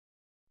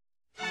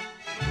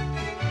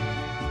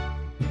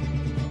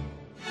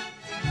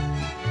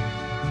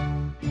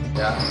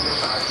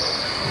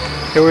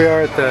Here we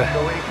are at the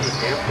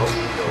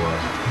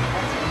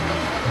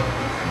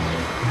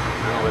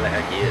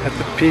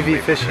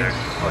PV fishing.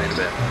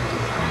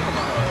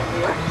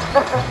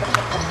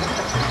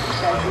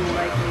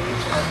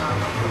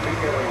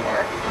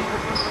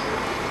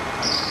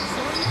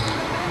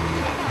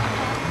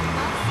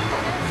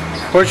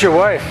 Where's your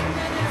wife?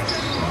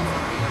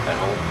 At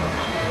home.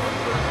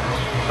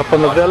 Up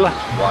on the villa?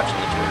 Watching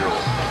the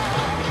 2-year-old.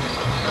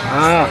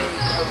 Ah.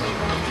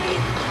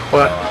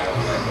 What?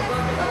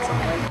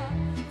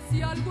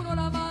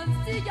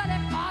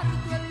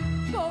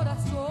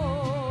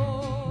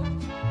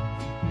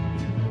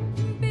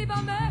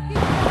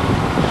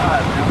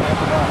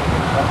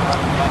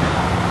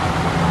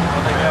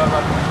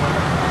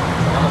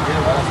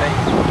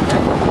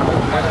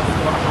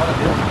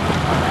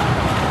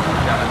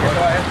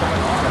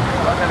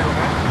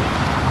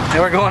 Now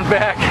we're going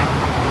back.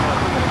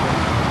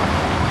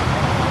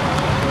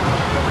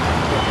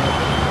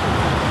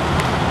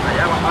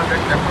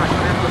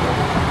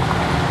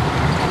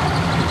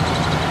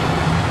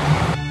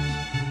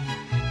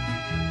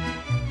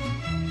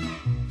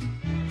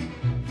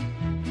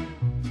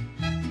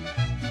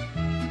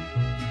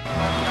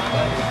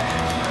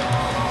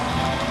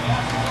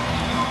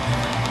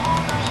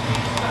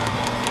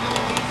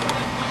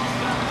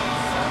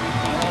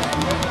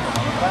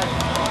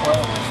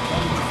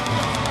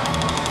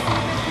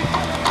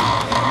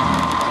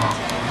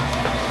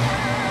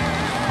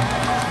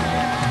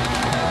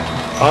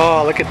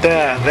 Oh, look at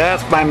that.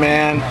 That's my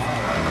man.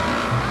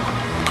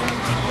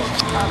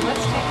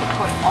 Let's take and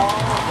put all of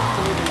the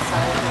food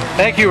inside here.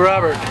 Thank you,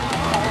 Robert.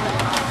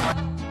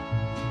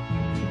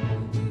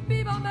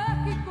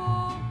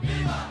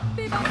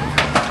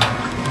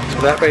 So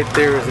that right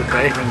there is a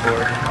diving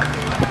board.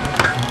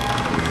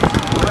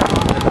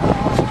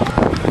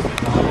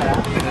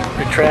 And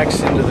it retracts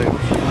into the...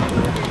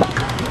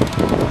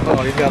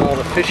 Oh, you've got all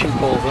the fishing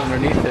poles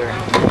underneath there.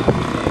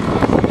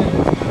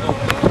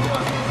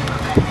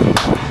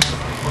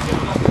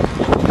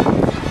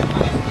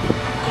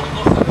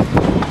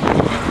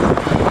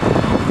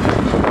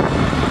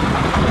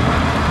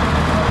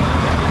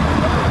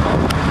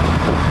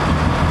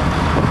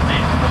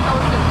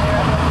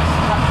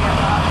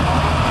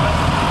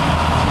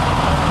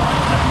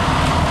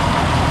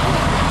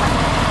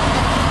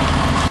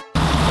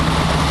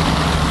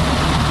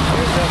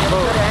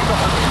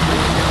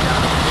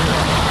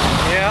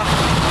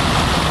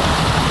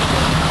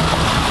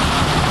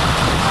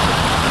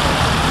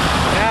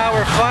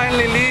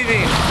 Finally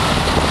leaving.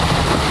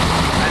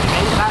 Have you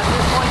made it past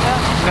this point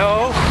yet?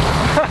 No.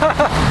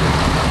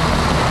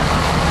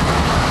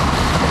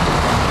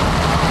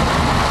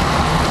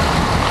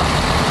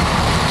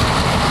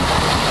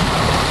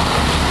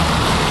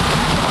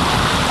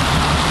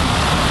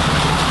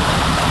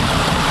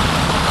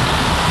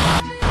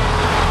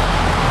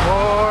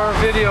 More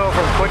video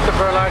from Puerto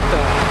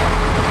Vallarta.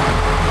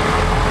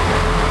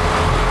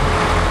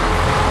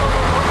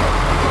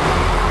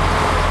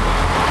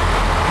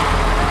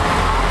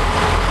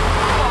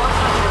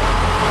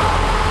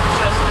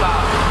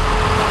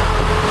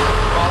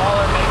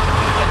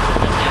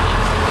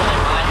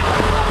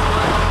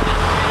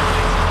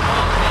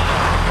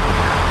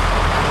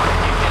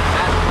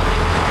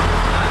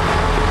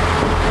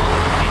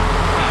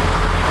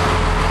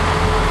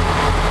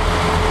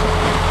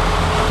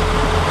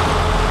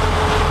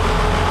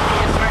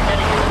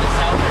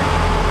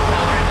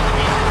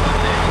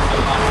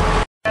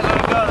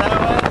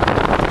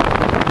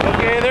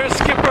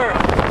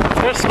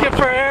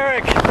 Skipper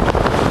Eric.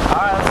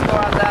 Alright, let's go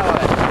out that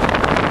way.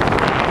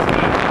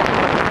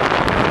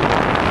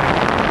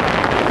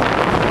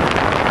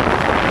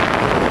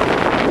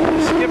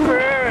 Skipper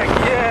Eric,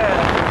 yeah.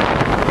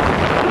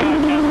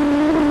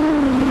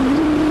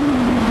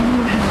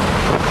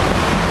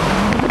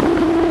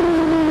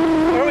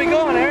 Where are we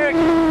going, Eric?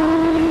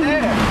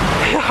 There.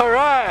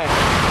 Alright.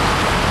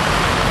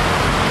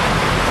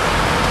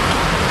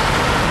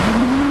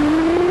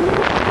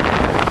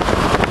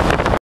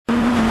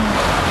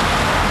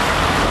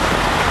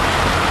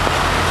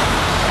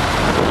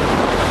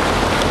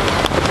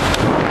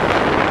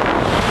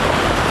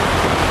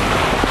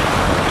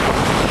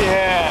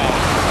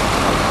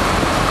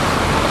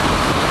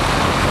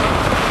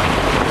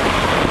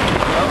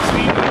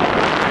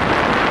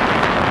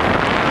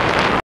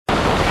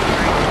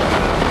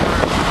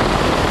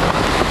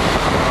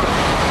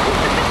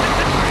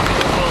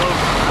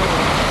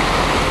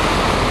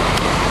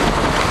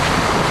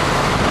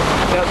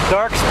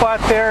 Dark spot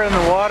there in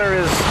the water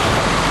is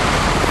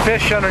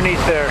fish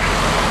underneath there.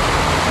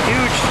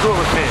 Huge school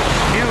of fish.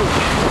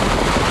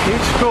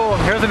 Huge school.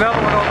 And here's another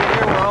one over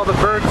here where all the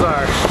birds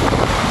are.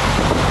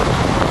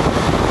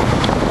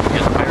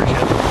 Here's a pirate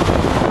ship.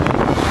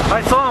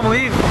 I saw him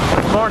leave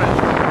this morning.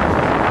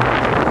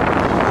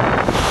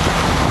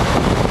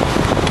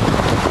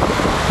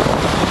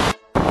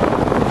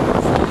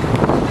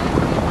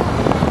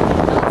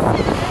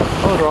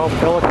 Those are all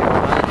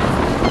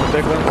pelicans.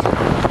 Big ones.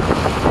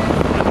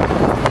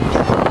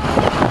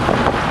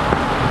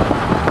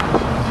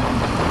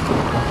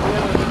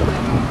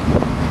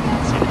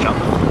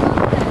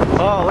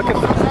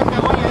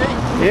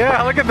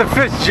 look at the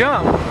fish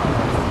jump.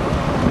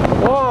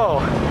 Whoa.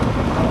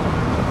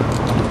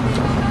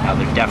 Now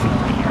they're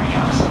definitely hearing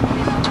us.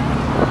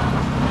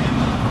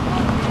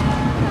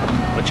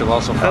 What you'll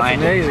also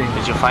find is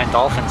you'll find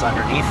dolphins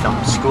underneath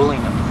them,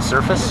 schooling them to the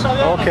surface.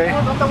 Okay.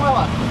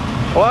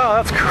 Wow,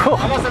 that's cool.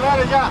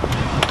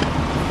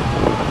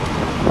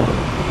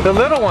 The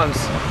little ones.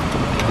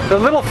 The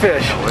little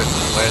fish.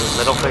 Where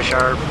little fish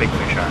are, big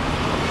fish are.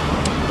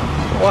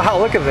 Wow,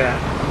 look at that.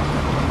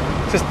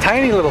 Just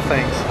tiny little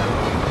things.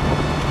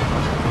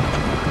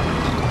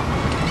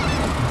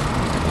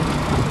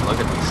 Look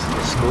at this.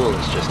 This school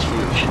is just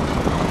huge.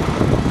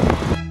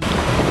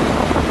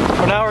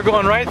 Well, now we're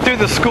going right through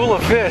the school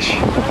of fish.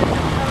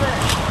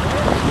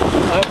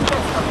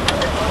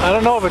 I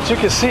don't know, but you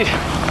can see.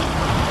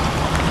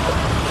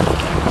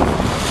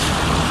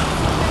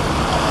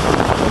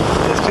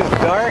 It's just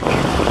dark.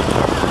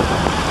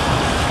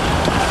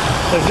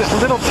 They're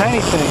just little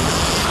tiny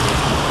things.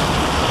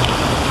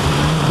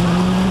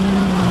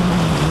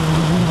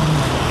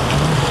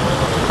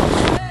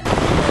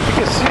 You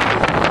can see the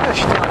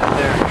fish down in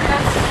there.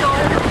 That's so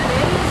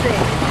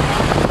amazing.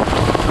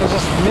 There's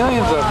just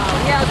millions of them.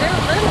 Yeah, they're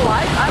little.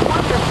 I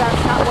wonder if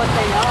that's not what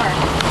they are.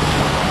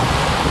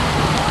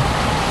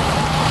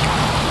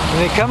 And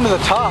they come to the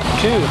top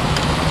too.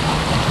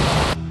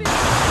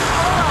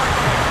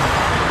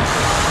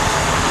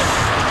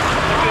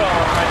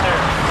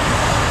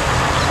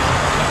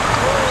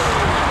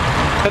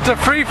 It's a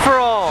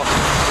free-for-all.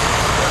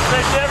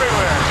 Fish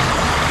everywhere.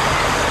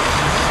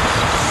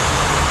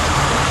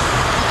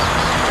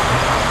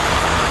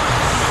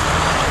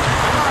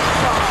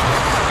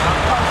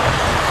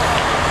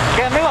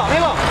 Okay, amigo.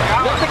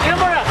 Look the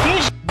camera.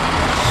 Fish.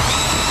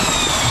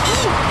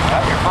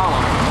 Got your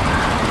follow.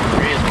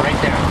 There he is, right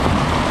there.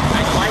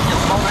 Nice light.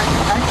 Just hold that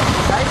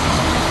tight.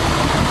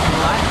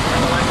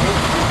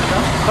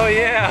 Oh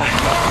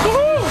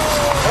yeah.